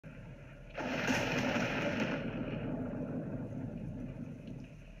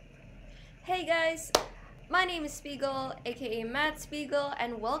Hey guys, my name is Spiegel, aka MadSpiegel,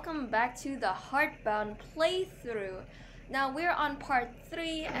 and welcome back to the Heartbound playthrough. Now we're on part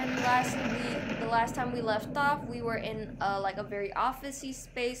 3, and the last time we left off, we were in like a very officey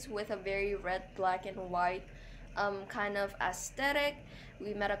space with a very red, black, and white kind of aesthetic.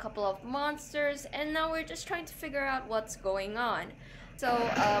 We met a couple of monsters, and now we're just trying to figure out what's going on. So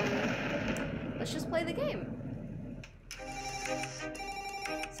let's just play the game.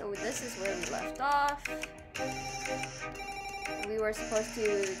 So this is where we left off. We were supposed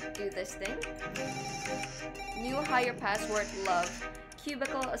to do this thing. New higher password love.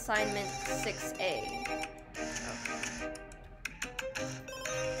 Cubicle assignment 6A.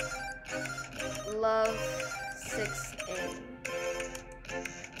 Okay. Love 6A.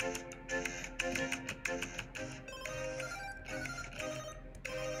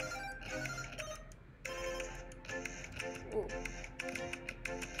 Ooh.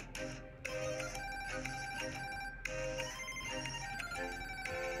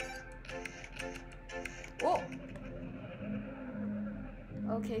 Oh!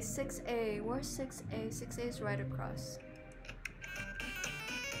 Okay, 6A. Where's 6A? 6A is right across.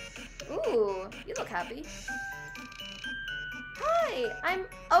 Ooh, you look happy. Hi, I'm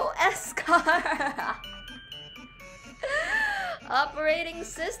OS car. Operating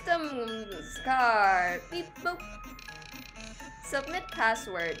systems car. Beep boop. Submit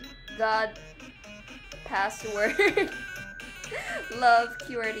password. God. Password. Love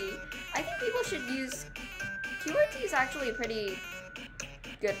QWERTY. I think people should use QWERTY is actually a pretty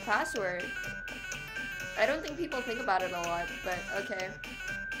good password. I don't think people think about it a lot, but okay.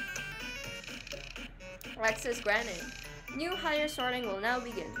 Access granted. New higher sorting will now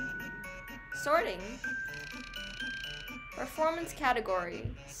begin. Sorting. Performance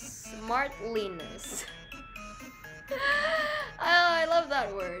category. Smartliness. Oh, I love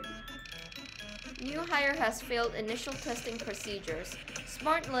that word. New hire has failed initial testing procedures.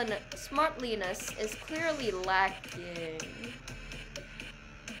 Smartliness is clearly lacking.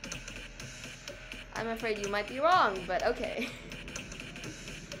 I'm afraid you might be wrong, but okay.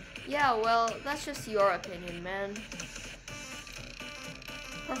 Yeah, well, that's just your opinion, man.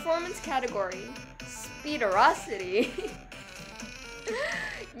 Performance category. Speederosity.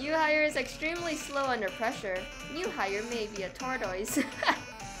 New hire is extremely slow under pressure. New hire may be a tortoise.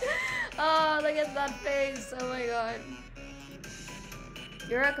 Oh, look at that face. Oh my god.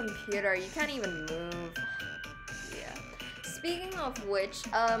 You're a computer. You can't even move. Yeah. Speaking of which,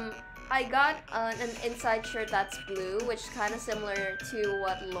 I got an inside shirt that's blue, which is kind of similar to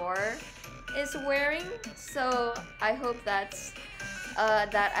what Lore is wearing. So I hope that's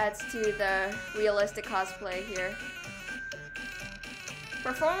that adds to the realistic cosplay here.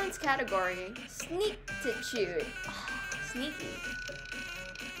 Performance category: Sneaktitude. Oh, sneaky.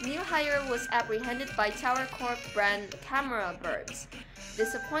 New hire was apprehended by Tower Corp brand camera birds.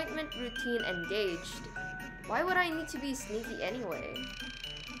 Disappointment routine engaged. Why would I need to be sneaky anyway?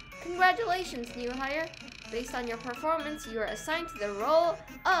 Congratulations, new hire. Based on your performance, you are assigned to the role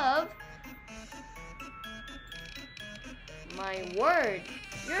of... My word,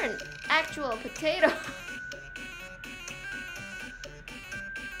 you're an actual potato.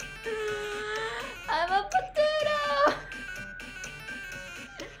 I'm a potato!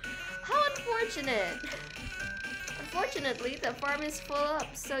 How unfortunate! Unfortunately, the farm is full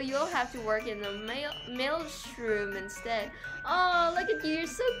up, so you'll have to work in the maelstrom instead. Oh, look at you, you're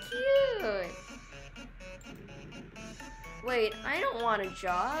so cute! Wait, I don't want a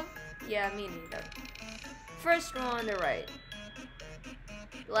job? Yeah, me neither. First row on the right.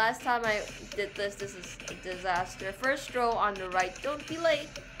 Last time I did this is a disaster. First row on the right, don't be late.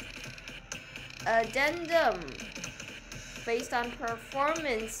 Addendum. Based on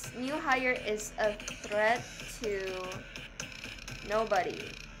performance, new hire is a threat to nobody.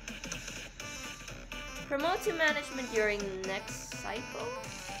 Promote to management during next cycle?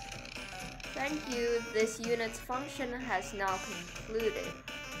 Thank you, this unit's function has now concluded.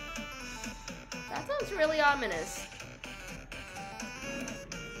 That sounds really ominous.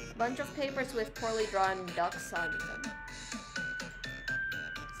 Bunch of papers with poorly drawn ducks on them.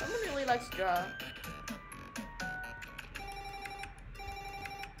 Someone really likes to draw.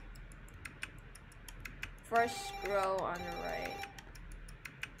 First row on the right.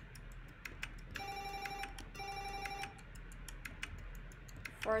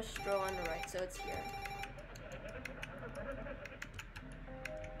 First row on the right, so it's here.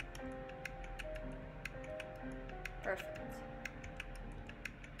 Perfect.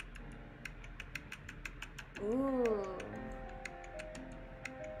 Ooh.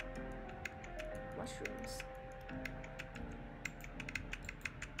 mushrooms.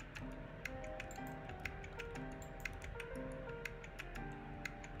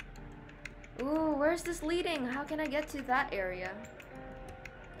 Where's this leading? How can I get to that area?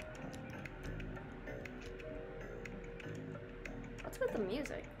 What's with the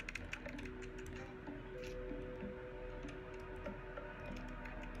music?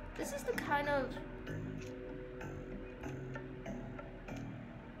 This is the kind of...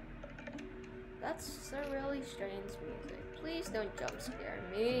 That's a really strange music. Please don't jump scare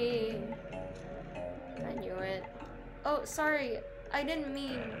me. I knew it. Oh, sorry. I didn't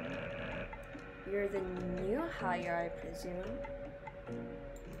mean... You're the new Heya, I presume.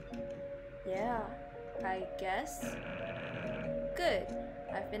 Yeah, I guess. Good.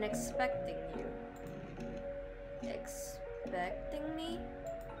 I've been expecting you. Expecting me?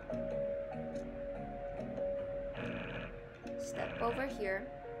 Step over here.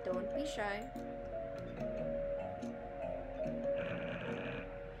 Don't be shy.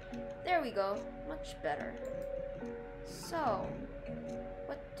 There we go. Much better. So,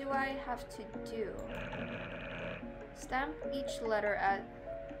 what do I have to do? Stamp each letter at...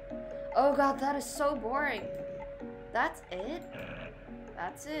 Oh god, that is so boring. That's it?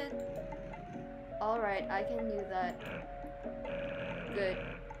 That's it. Alright, I can do that. Good.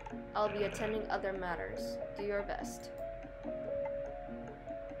 I'll be attending other matters. Do your best.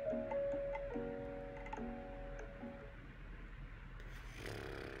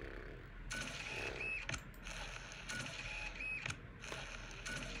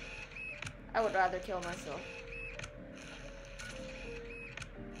 I would rather kill myself.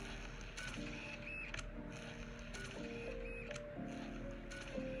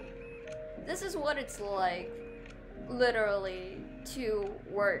 This is what it's like, literally, to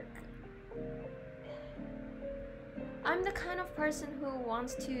work. I'm the kind of person who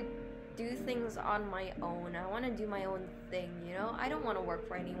wants to do things on my own. I want to do my own thing, you know? I don't want to work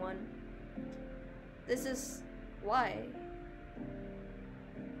for anyone. This is why.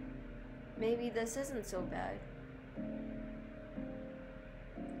 Maybe this isn't so bad.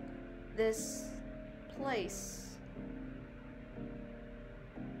 This place.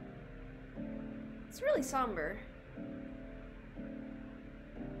 It's really somber.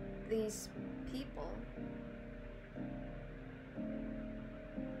 These people.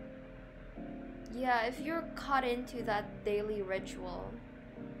 Yeah, if you're caught into that daily ritual,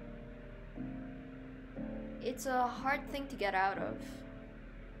 it's a hard thing to get out of.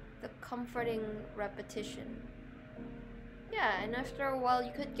 The comforting repetition. Yeah, and after a while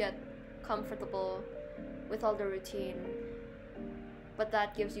you could get comfortable with all the routine, but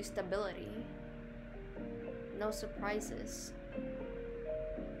that gives you stability. No surprises.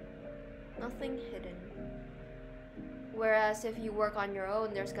 Nothing hidden. Whereas if you work on your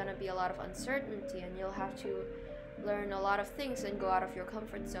own, there's gonna be a lot of uncertainty and you'll have to learn a lot of things and go out of your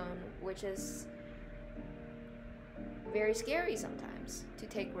comfort zone, which is very scary sometimes, to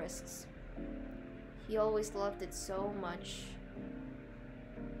take risks. He always loved it so much.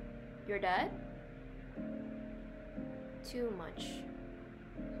 Your dad? Too much.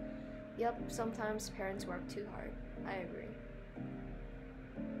 Yep, sometimes parents work too hard. I agree.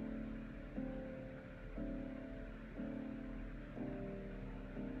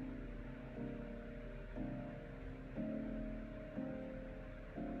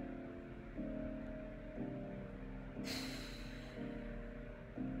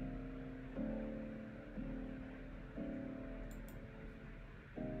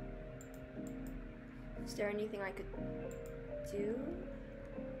 Is there anything I could do?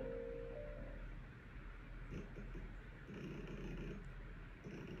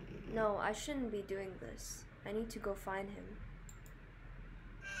 No, I shouldn't be doing this. I need to go find him.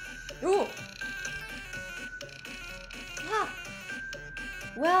 Ooh! Ah!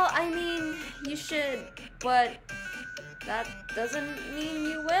 Well, I mean, you should, but that doesn't mean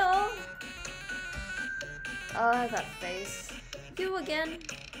you will. That face. You again?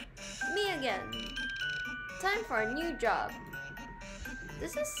 Me again. Time for a new job.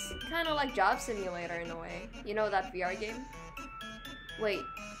 This is kind of like Job Simulator in a way. You know that VR game? Wait,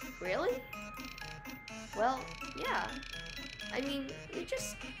 really? Well, yeah. I mean, you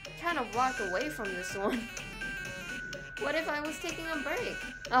just kind of walked away from this one. What if I was taking a break?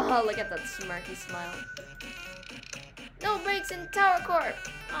 Oh, look at that smirky smile. No breaks in Tower Corp!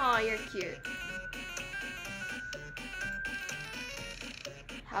 Aw, you're cute.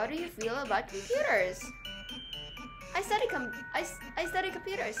 How do you feel about computers? I study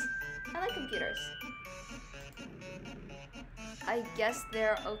computers. I like computers. I guess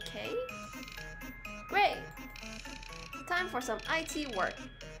they're okay? Great. Time for some IT work.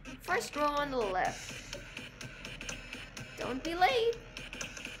 First row on the left. Don't be late.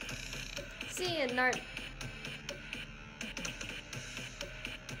 See you, nerd.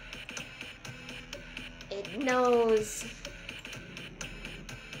 It knows.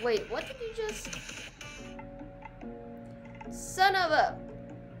 Wait, what did you just... Son of a...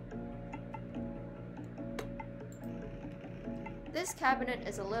 This cabinet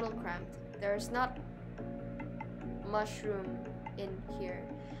is a little cramped. There's not mushroom in here.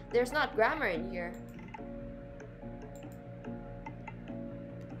 There's not grammar in here.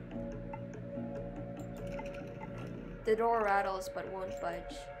 The door rattles but won't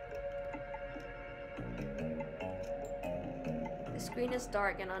budge. The screen is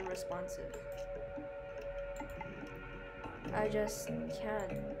dark and unresponsive. I just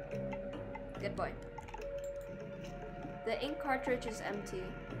can't. Good boy. The ink cartridge is empty.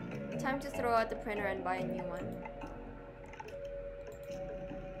 Time to throw out the printer and buy a new one.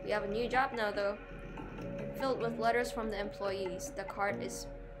 We have a new job now though. Filled with letters from the employees. The cart is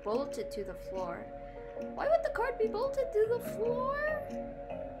bolted to the floor. Why would the cart be bolted to the floor?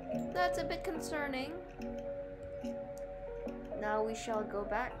 That's a bit concerning. Now we shall go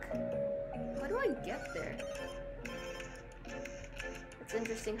back. How do I get there? It's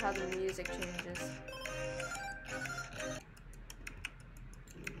interesting how the music changes.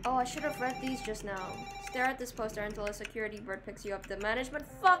 Oh, I should have read these just now. Stare at this poster until a security bird picks you up. The management,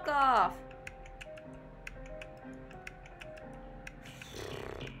 fuck off!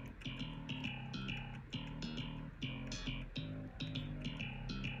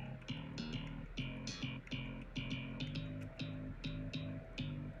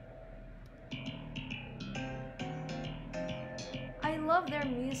 I love their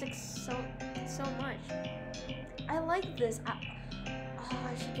music so much. I like this.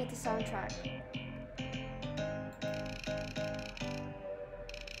 I should get the soundtrack.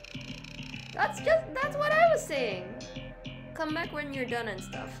 That's what I was saying. Come back when you're done and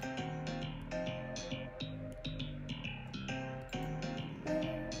stuff.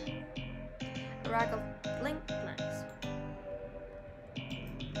 A rack of blink blanks.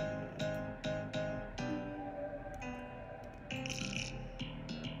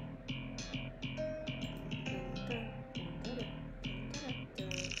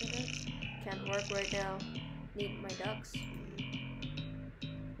 Can't work right now. Need my ducks.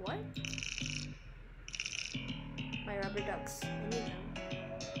 What? My rubber ducks. I need them.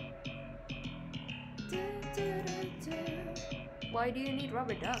 Why do you need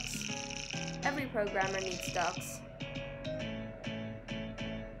rubber ducks? Every programmer needs ducks.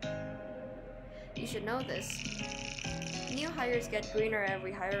 You should know this. New hires get greener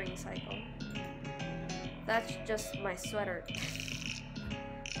every hiring cycle. That's just my sweater.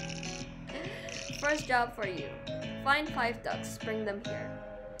 First job for you. Find 5 ducks, bring them here.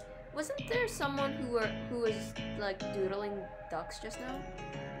 Wasn't there someone who was like doodling ducks just now?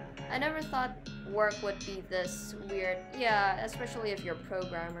 I never thought work would be this weird. Yeah, especially if you're a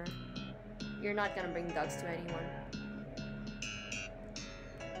programmer. You're not gonna bring ducks to anyone.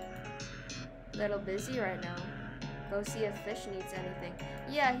 Little busy right now. Go see if Fish needs anything.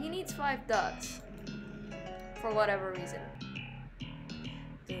 Yeah, he needs 5 ducks. For whatever reason.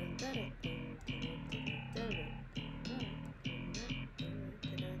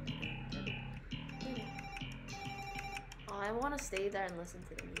 Oh, I want to stay there and listen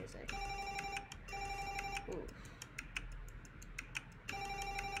to the music. Ooh.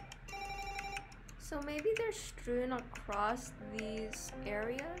 So maybe they're strewn across these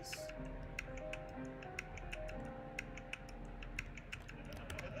areas?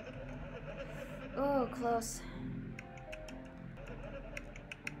 Oh, close.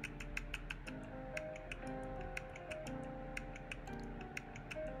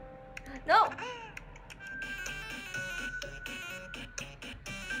 No!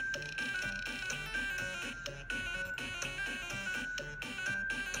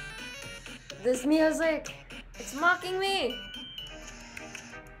 This music! It's mocking me!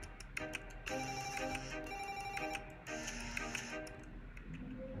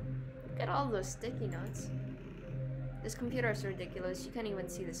 Look at all those sticky notes. This computer is ridiculous. You can't even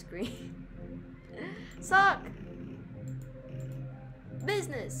see the screen. Suck!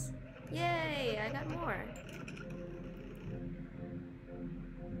 Business! Yay! I got more.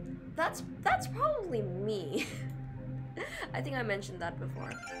 That's probably me. I think I mentioned that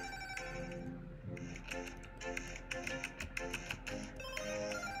before.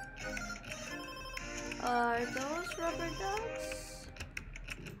 Are those rubber ducks?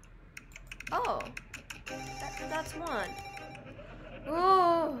 Oh, that's one.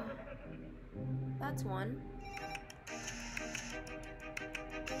 Oh, that's one.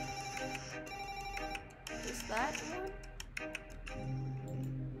 Is that one?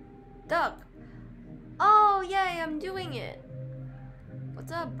 Duck. Oh, yay, I'm doing it.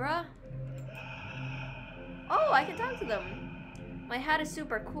 What's up, bruh? Oh, I can talk to them. My hat is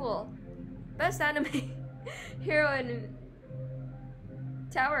super cool. Best anime hero in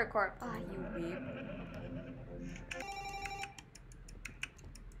Tower Corp. Ah, you weep.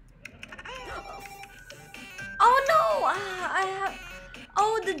 Oh no! Ah, I have.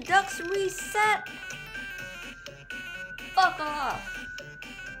 Oh, the ducks reset. Fuck off.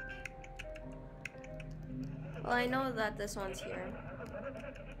 Well, I know that this one's here.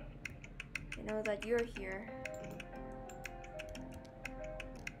 I know that you're here.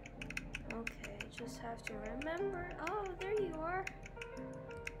 Okay, just have to remember. Oh, there you are.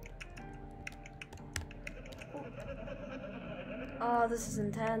 Oh, this is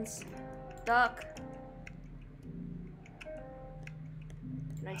intense. Duck.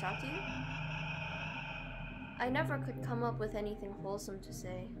 Can I talk to you? I never could come up with anything wholesome to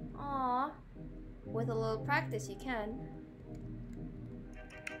say. Aww. With a little practice, you can.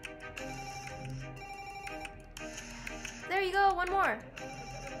 There you go, one more.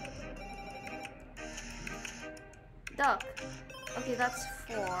 Duck. Okay, that's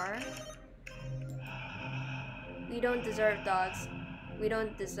 4. We don't deserve dogs. We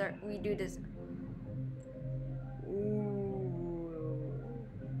don't deserve. We do this. Ooh.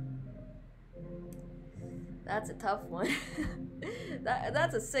 That's a tough one.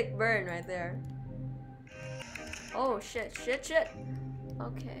 That's a sick burn right there. Oh shit, shit, shit.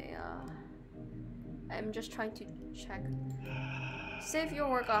 Okay, I'm just trying to check. Save your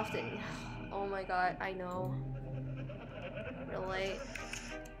work often. Oh my god, I know. Relate.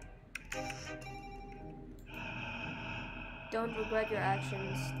 Don't regret your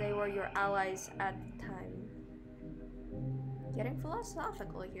actions. They were your allies at the time. Getting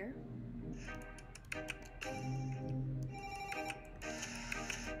philosophical here.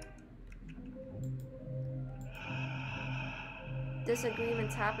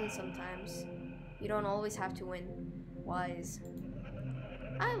 Disagreements happen sometimes. You don't always have to win. Wise.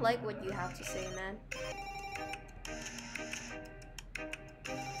 I like what you have to say, man. I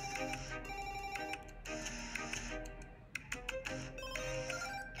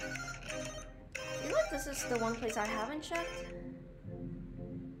feel like this is the one place I haven't checked.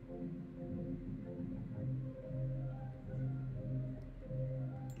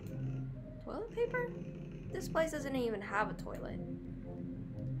 Toilet paper? This place doesn't even have a toilet.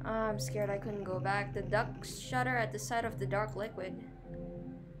 I'm scared I couldn't go back. The ducks shudder at the sight of the dark liquid. I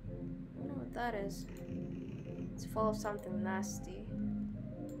don't know what that is. It's full of something nasty.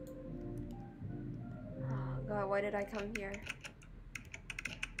 Oh god, why did I come here?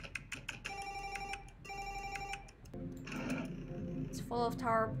 It's full of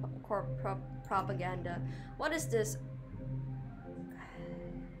Tower Corp propaganda. What is this?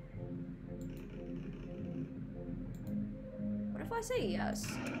 What if I say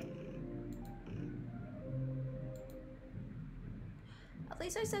yes? At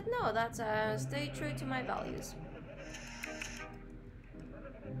least I said no. That's stay true to my values.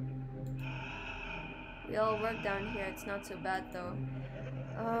 We all work down here. It's not so bad though.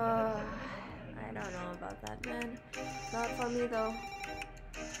 I don't know about that, man. Not for me though.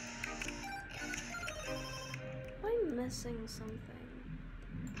 I'm missing something.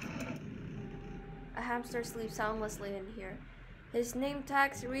 A hamster sleeps soundlessly in here. His name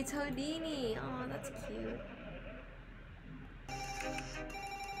tag's reads Houdini. Oh, that's cute.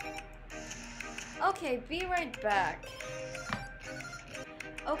 Okay, be right back.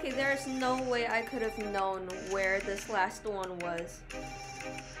 Okay, there's no way I could have known where this last one was.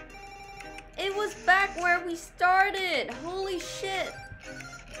 It was back where we started! Holy shit!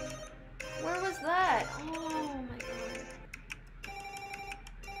 Where was that? Oh my god.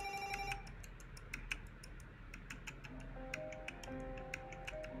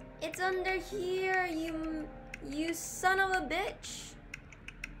 It's under here, you son of a bitch.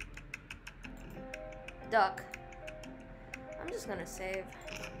 Duck. I'm just gonna save.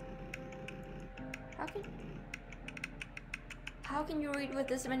 How can you read with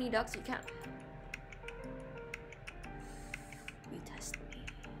this many ducks? You can't. You test me.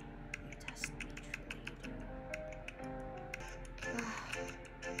 You test me, truly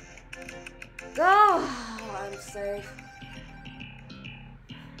do. Go! I'm safe.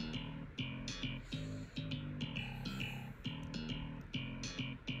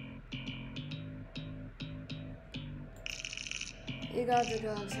 You got the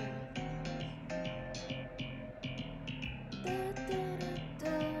dogs.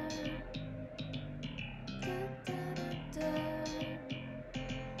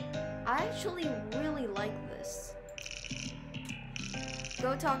 I actually really like this.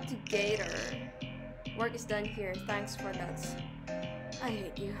 Go talk to Gator. Work is done here. Thanks for nuts. I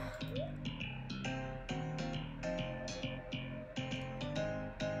hate you.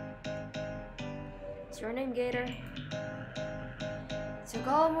 your name, Gator? So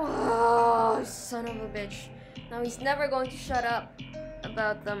go. Oh, son of a bitch. Now he's never going to shut up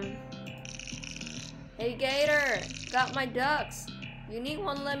about them. Hey, Gator. Got my ducks. You need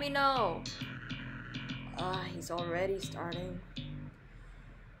one, let me know. He's already starting.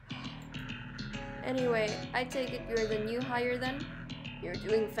 Anyway, I take it you're the new hire then? You're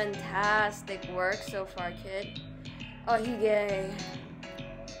doing fantastic work so far, kid. Oh, he gay.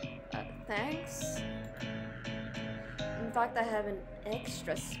 Thanks. In fact, I have an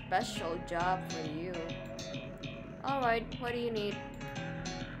extra special job for you. Alright, what do you need?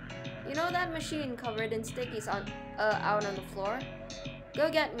 You know that machine covered in stickies out on the floor? Go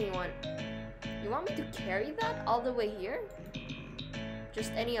get me one. You want me to carry that all the way here?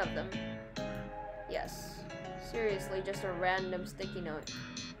 Just any of them? Yes. Seriously, just a random sticky note.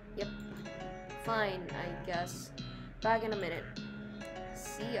 Yep. Fine, I guess. Back in a minute.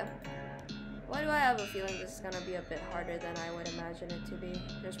 See ya. Why do I have a feeling this is gonna be a bit harder than I would imagine it to be?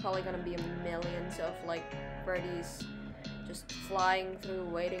 There's probably gonna be millions of, like, birdies just flying through,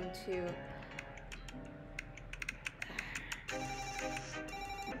 waiting to...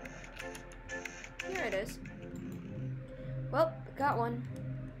 Here it is. Well, got one.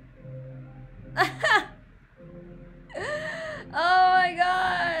 Oh my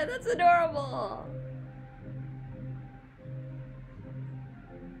god, that's adorable.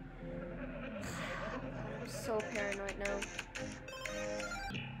 I'm so paranoid now.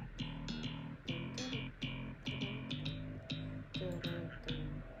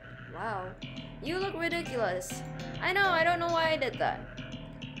 Wow, you look ridiculous. I know, I don't know why I did that.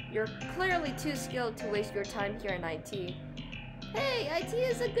 You're clearly too skilled to waste your time here in IT. Hey, IT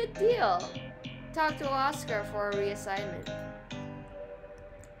is a good deal. Talk to Oscar for a reassignment.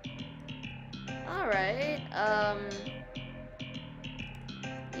 Alright,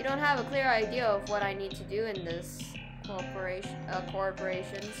 you don't have a clear idea of what I need to do in this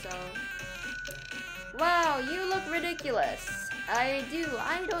corporation, so... Wow, you look ridiculous. I do.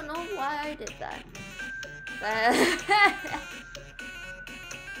 I don't know why I did that.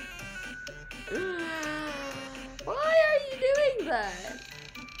 Why are you doing that?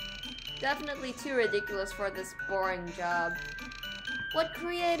 Definitely too ridiculous for this boring job. What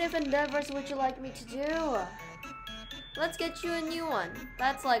creative endeavors would you like me to do? Let's get you a new one.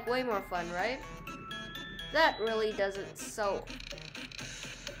 That's like way more fun, right? That really doesn't, so...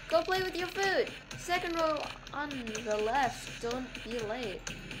 Go play with your food. Second row on the left. Don't be late.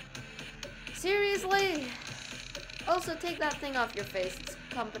 Seriously? Also, take that thing off your face. It's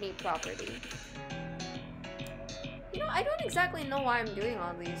company property. You know, I don't exactly know why I'm doing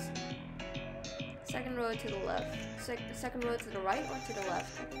all these. Second row to the left. Second row to the right or to the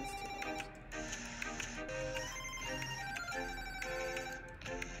left? I think it's to the left.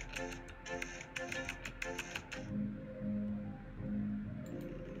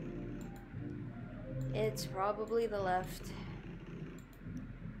 It's probably the left.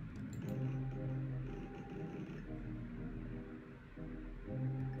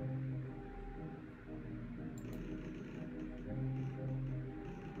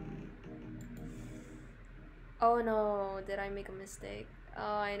 Oh no, did I make a mistake?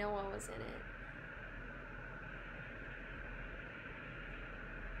 Oh, I know what was in it.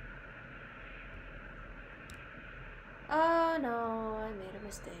 Oh no, I made a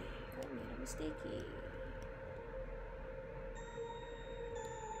mistake. I made a mistakey.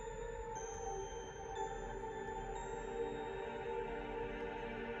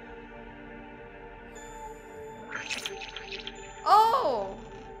 Oh!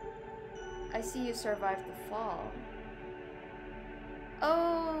 I see you survived the fall.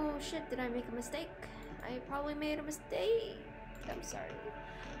 Oh shit, did I make a mistake? I probably made a mistake. I'm sorry.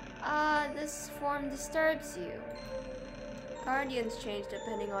 This form disturbs you. Guardians change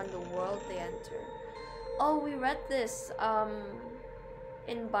depending on the world they enter. Oh, we read this,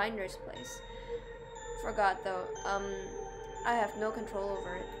 in Binder's place. Forgot though, I have no control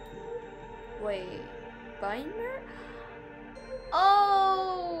over it. Wait, Binder?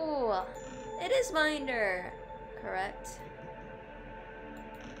 Oh! It is Binder! Correct.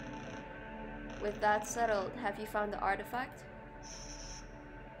 With that settled, have you found the artifact?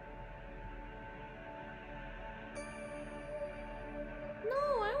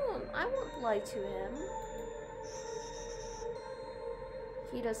 No, I won't lie to him.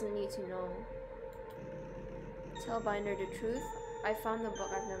 He doesn't need to know. Tell Binder the truth. I found the book,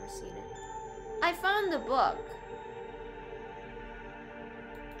 I've never seen it. I found the book!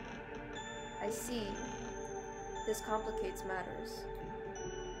 I see. This complicates matters.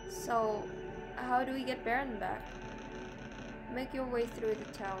 So, how do we get Baron back? Make your way through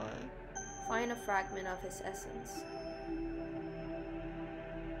the tower. Find a fragment of his essence.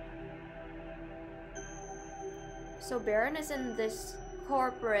 So Baron is in this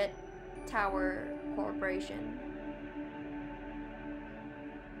corporate tower corporation.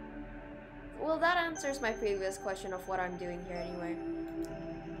 Well, that answers my previous question of what I'm doing here anyway.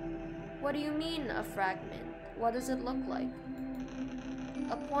 What do you mean, a fragment? What does it look like?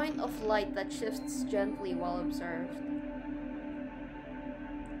 A point of light that shifts gently while observed.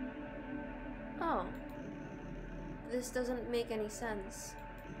 Oh. This doesn't make any sense.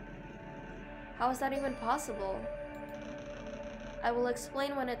 How is that even possible? I will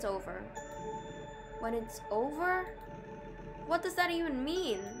explain when it's over. When it's over? What does that even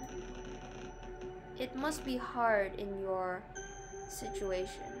mean? It must be hard in your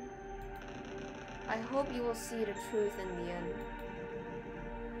situation. I hope you will see the truth in the end.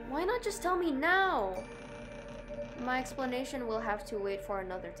 Why not just tell me now? My explanation will have to wait for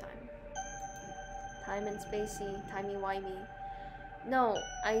another time. Time and spacey, timey-wimey. No,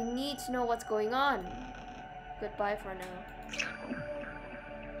 I need to know what's going on. Goodbye for now.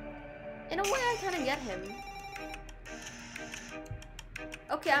 In a way, I kind of get him.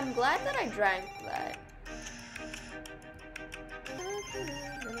 Okay, I'm glad that I drank that.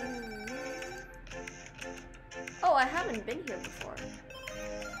 Oh, I haven't been here before.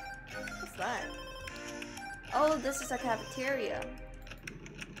 What's that? Oh, this is a cafeteria.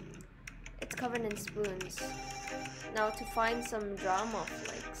 It's covered in spoons. Now to find some drama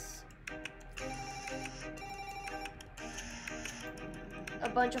flakes. A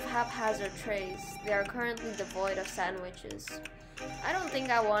bunch of haphazard trays. They are currently devoid of sandwiches. I don't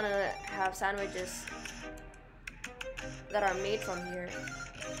think I want to have sandwiches that are made from here.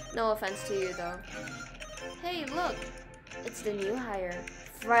 No offense to you though. Hey, look! It's the new hire.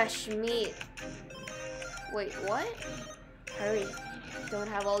 Fresh meat. Wait, what? Hurry. Don't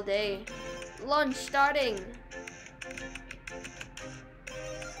have all day. Lunch starting!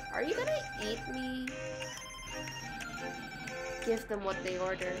 Are you gonna eat me? Give them what they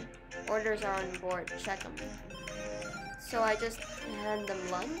order. Orders are on board. Check them. So I just hand them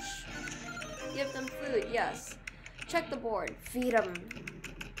lunch? Give them food, yes. Check the board. Feed them.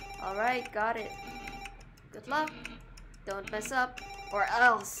 Alright, got it. Good luck. Don't mess up, or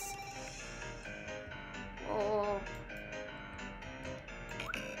else. Oh.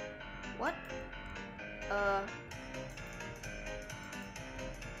 What? What? Oh.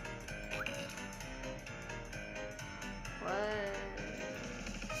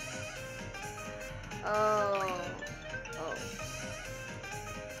 Oh.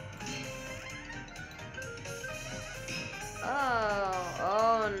 Oh.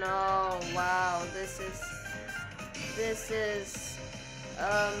 Oh no. Wow. This is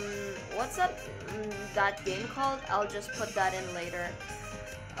what's that game called? I'll just put that in later.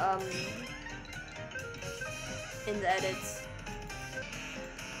 In the edits.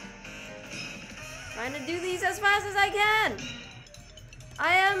 Trying to do these as fast as I can.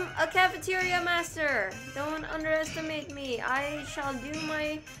 I am a cafeteria master. Don't underestimate me. I shall do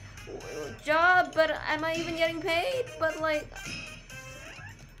my job, but am I even getting paid? But like,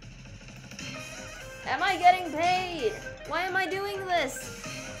 am I getting paid? Why am I doing this?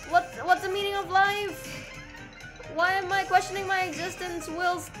 What's the meaning of life? Why am I questioning my existence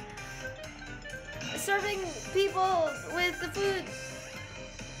whilst serving people with the food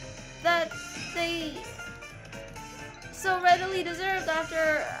that they so readily deserved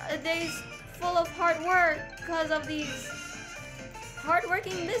after a day's full of hard work because of these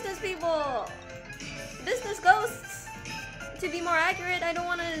hardworking business people? Business ghosts, to be more accurate. I don't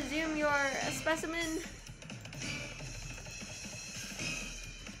want to assume you're a specimen.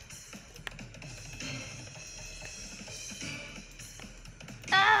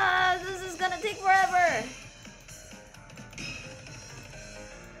 Ah, this is gonna take forever.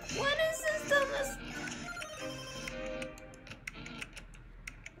 What is this dumbest?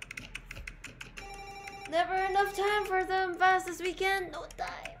 Never enough time for them fast as we can. No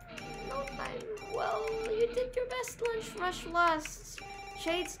time. No time. Well, you did your best. Lunch rush lost.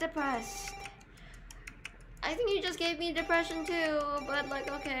 Shades depressed. I think you just gave me depression too, but like,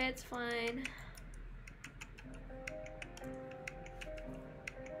 okay, it's fine.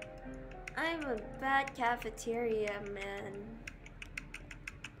 I'm a bad cafeteria man.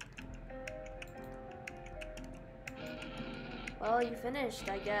 Well, you finished,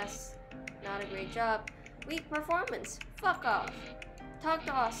 I guess. Not a great job. Weak performance. Fuck off. Talk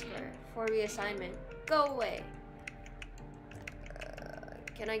to Oscar for reassignment. Go away.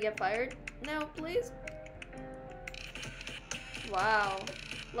 Can I get fired now, please? Wow.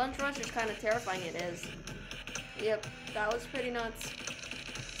 Lunch rush is kind of terrifying, it is. Yep, that was pretty nuts.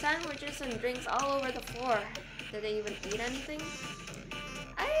 Sandwiches and drinks all over the floor. Did they even eat anything?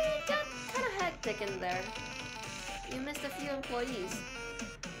 I got kind of hectic in there. You missed a few employees.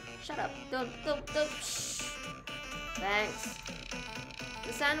 Shut up. Don't, shh. Thanks.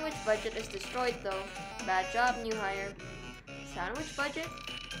 The sandwich budget is destroyed though. Bad job, new hire. Sandwich budget?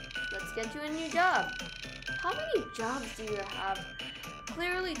 Let's get you a new job. How many jobs do you have?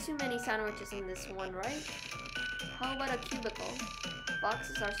 Clearly too many sandwiches in this one, right? How about a cubicle?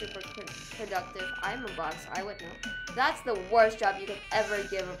 Boxes are super productive. I'm a box, I would know. That's the worst job you could ever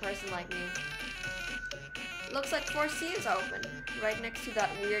give a person like me. Looks like 4C is open, right next to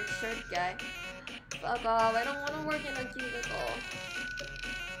that weird shirt guy. Fuck off, I don't want to work in a cubicle.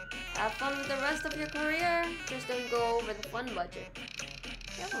 Have fun with the rest of your career. Just don't go over the fun budget.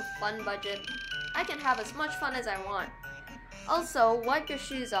 You have a fun budget. I can have as much fun as I want. Also, wipe your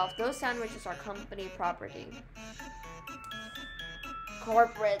shoes off. Those sandwiches are company property.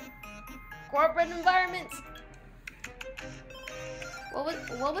 Corporate environments. What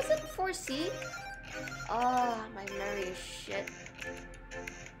was it? 4C? Ah, my memory is shit.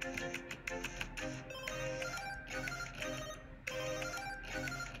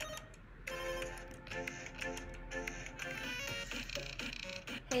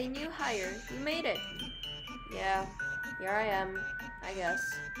 Hey, new hire, you made it. Yeah, here I am, I guess.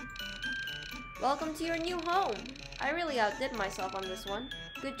 Welcome to your new home. I really outdid myself on this one.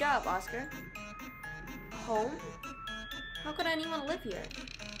 Good job, Oscar. Home? How could anyone live here?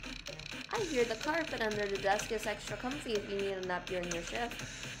 I hear the carpet under the desk is extra comfy if you need a nap during your shift.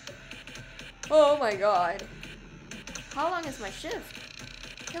 Oh my god. How long is my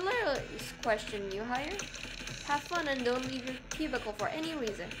shift? Hilarious question, new hire. Have fun and don't leave your cubicle for any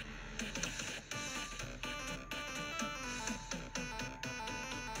reason.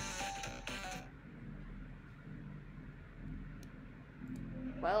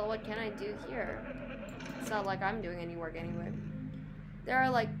 Well, what can I do here? It's not like I'm doing any work anyway. There are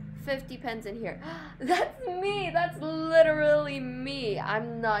like 50 pens in here. That's me! That's literally me!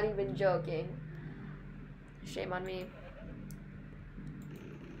 I'm not even joking. Shame on me.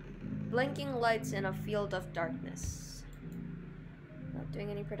 Blinking lights in a field of darkness. Not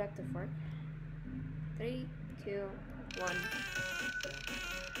doing any productive work. 3, 2, 1.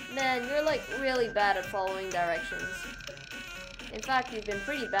 Man, you're like really bad at following directions. In fact, you've been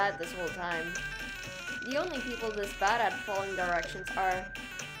pretty bad this whole time. The only people this bad at following directions are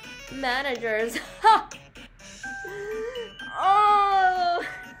managers. Ha! Oh!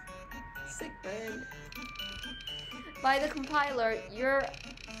 Sick burn. By the compiler, you're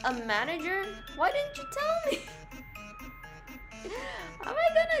a manager? Why didn't you tell me? Am I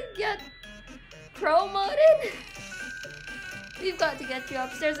gonna get promoted? We've got to get you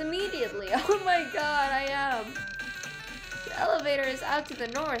upstairs immediately. Oh my god, I am. The elevator is out to the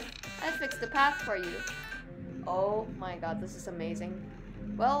north. I fixed the path for you. Oh my god, this is amazing.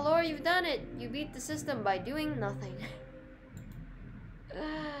 Well, Laura, you've done it. You beat the system by doing nothing.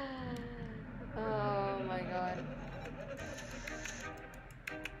 Oh my god.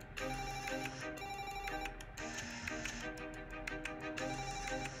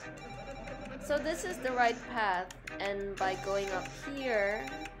 So this is the right path, and by going up here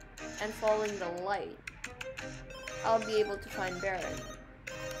and following the light, I'll be able to find Baron.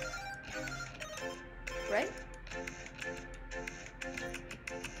 Right?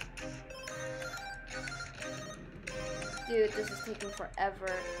 Dude, this is taking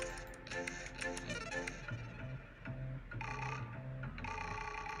forever.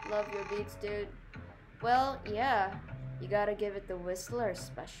 Love your beats, dude. Well, yeah. You gotta give it the Whistler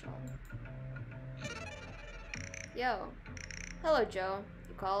special. Yo. Hello, Joe.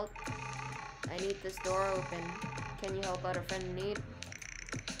 You called? I need this door open. Can you help out a friend in need?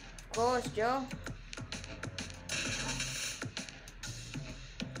 Of course, Joe.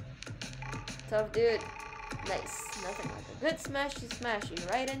 Tough dude. Nice. Nothing like a good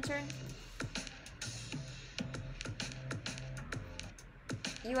smashy, right, intern?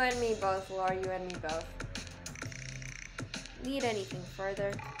 You and me both, Laura. You and me both. Need anything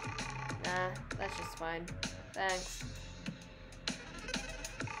further? Nah, that's just fine. Thanks.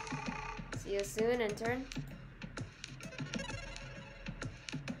 See you soon, intern.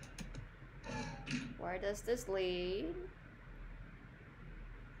 Where does this lead?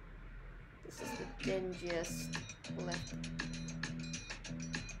 This is the dingiest lift.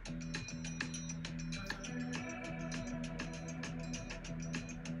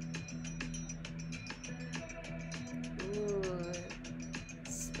 Ooh,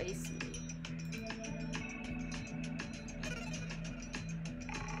 spacey.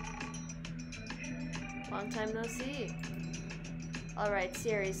 Long time no see. Alright,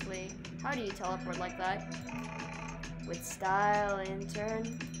 seriously. How do you teleport like that? With style,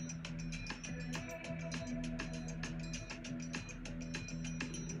 intern.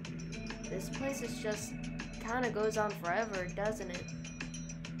 This place is just kinda goes on forever, doesn't it?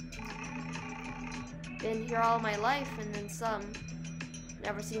 Been here all my life and then some.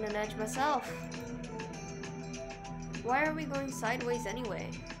 Never seen an edge myself. Why are we going sideways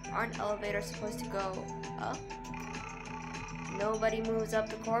anyway? Aren't elevators supposed to go up? Nobody moves up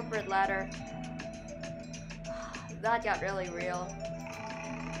the corporate ladder. That got really real.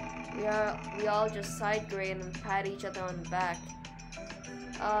 We all just side grade and pat each other on the back.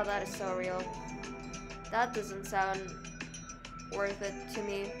 Oh, that is so real. That doesn't sound worth it to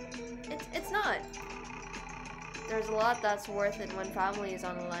me. It's not. There's a lot that's worth it when family is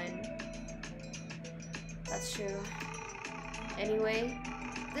on the line. That's true. Anyway,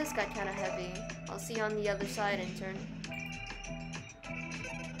 this got kinda heavy. I'll see you on the other side, intern.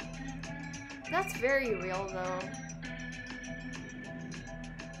 That's very real, though.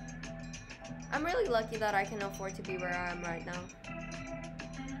 I'm really lucky that I can afford to be where I am right now.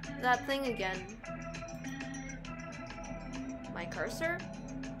 That thing again. My cursor?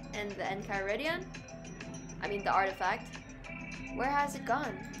 And the Enchiridion? I mean the artifact. Where has it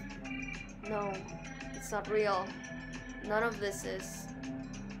gone? No, it's not real. None of this is.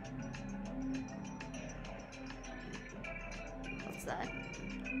 What's that?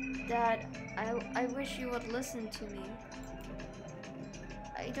 Dad, I wish you would listen to me.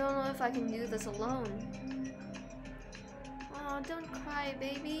 I don't know if I can do this alone. Oh, don't cry,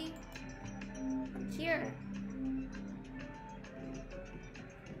 baby. I'm here.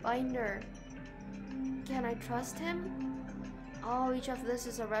 Binder. Can I trust him? Oh, each of this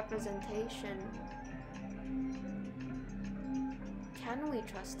is a representation. Can we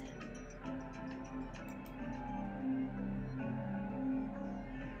trust him?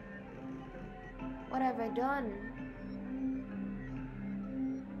 What have I done?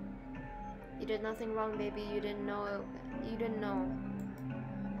 You did nothing wrong, baby. You didn't know. You didn't know.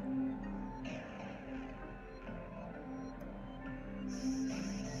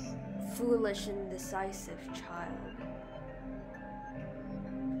 Foolish, indecisive child.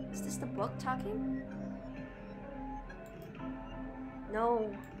 Is this the book talking?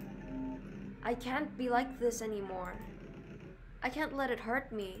 No. I can't be like this anymore. I can't let it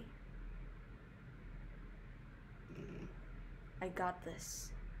hurt me. I got this.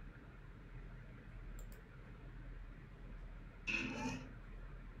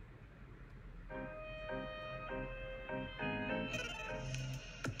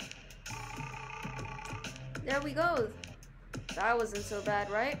 There we go. That wasn't so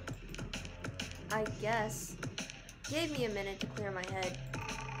bad, right? I guess. Gave me a minute to clear my head.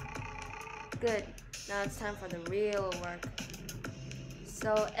 Good. Now it's time for the real work.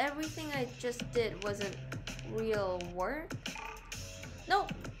 So everything I just did wasn't real work?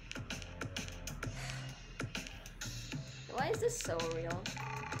 Nope. Why is this so real?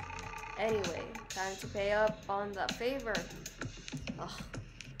 Anyway, time to pay up on that favor. Ugh,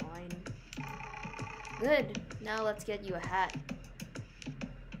 fine. Good. Now let's get you a hat.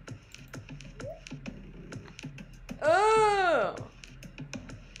 Oh!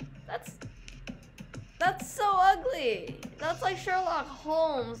 That's so ugly. That's like Sherlock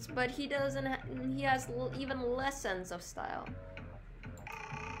Holmes, but he doesn't. He has even less sense of style.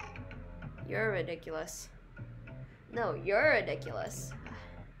 You're ridiculous. No, you're ridiculous.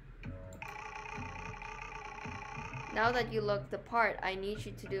 Now that you look the part, I need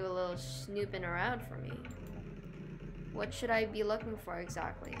you to do a little snooping around for me. What should I be looking for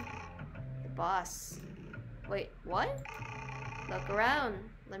exactly? The boss. Wait, what? Look around.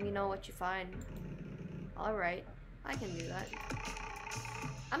 Let me know what you find. Alright, I can do that.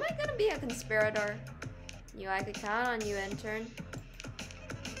 Am I gonna be a conspirator? Knew I could count on you, intern.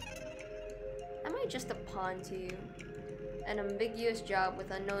 Am I just a pawn to you? An ambiguous job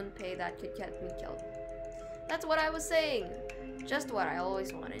with unknown pay that could get me killed. That's what I was saying. Just what I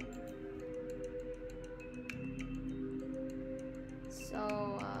always wanted.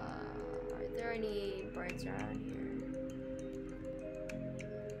 So, are there any birds around here?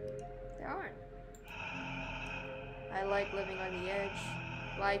 There aren't. I like living on the edge.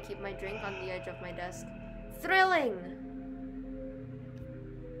 Why keep my drink on the edge of my desk? Thrilling!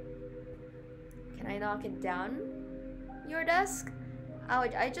 Can I knock it down? Your desk?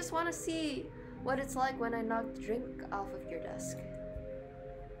 I just want to see what it's like when I knock the drink off of your desk.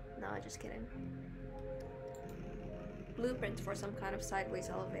 No, just kidding. Blueprint for some kind of sideways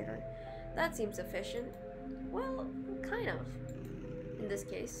elevator. That seems efficient. Well, kind of. In this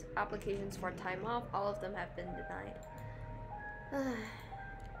case, applications for time off, all of them have been denied.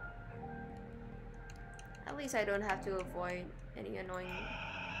 At least I don't have to avoid any annoying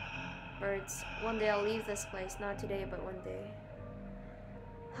birds. One day I'll leave this place. Not today, but one day.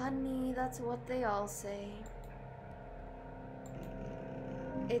 Honey, that's what they all say.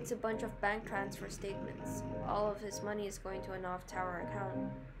 It's a bunch of bank transfer statements. All of his money is going to an off-tower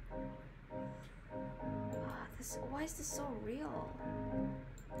account. Why is this so real?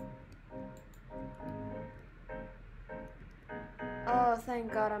 Oh,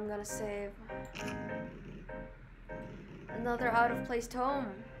 thank God I'm gonna save. Another out-of-place home.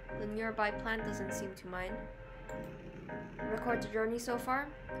 The nearby plant doesn't seem to mind. Record the journey so far.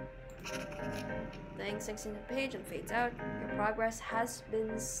 Thing sinks into the page and fades out. Your progress has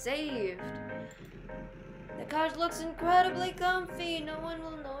been saved. The couch looks incredibly comfy. No one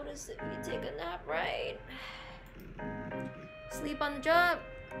will notice if you take a nap, right? Sleep on the job.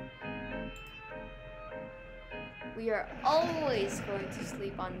 We are always going to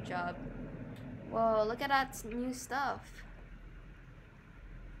sleep on the job. Whoa, look at that new stuff.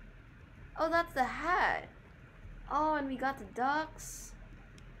 Oh, that's the hat. Oh, and we got the ducks.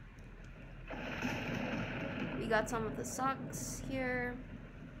 We got some of the socks here.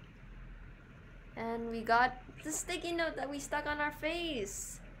 And we got the sticky note that we stuck on our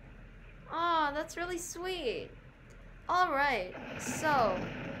face. Oh, that's really sweet. Alright, so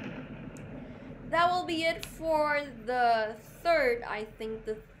that will be it for the third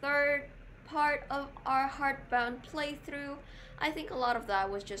part of our Heartbound playthrough. I think a lot of that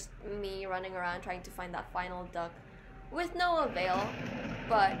was just me running around trying to find that final duck with no avail.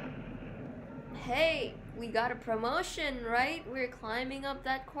 But hey, we got a promotion, right? We're climbing up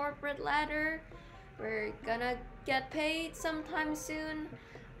that corporate ladder. We're gonna get paid sometime soon.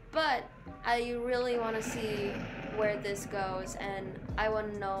 But I really want to see where this goes, and I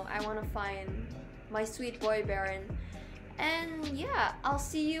want to know, I want to find my sweet boy Baron. And yeah, I'll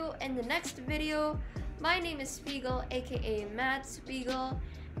see you in the next video. My name is Spiegel, aka MadSpiegel,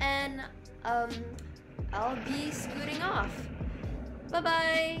 and I'll be scooting off. Bye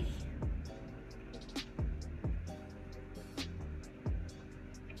bye.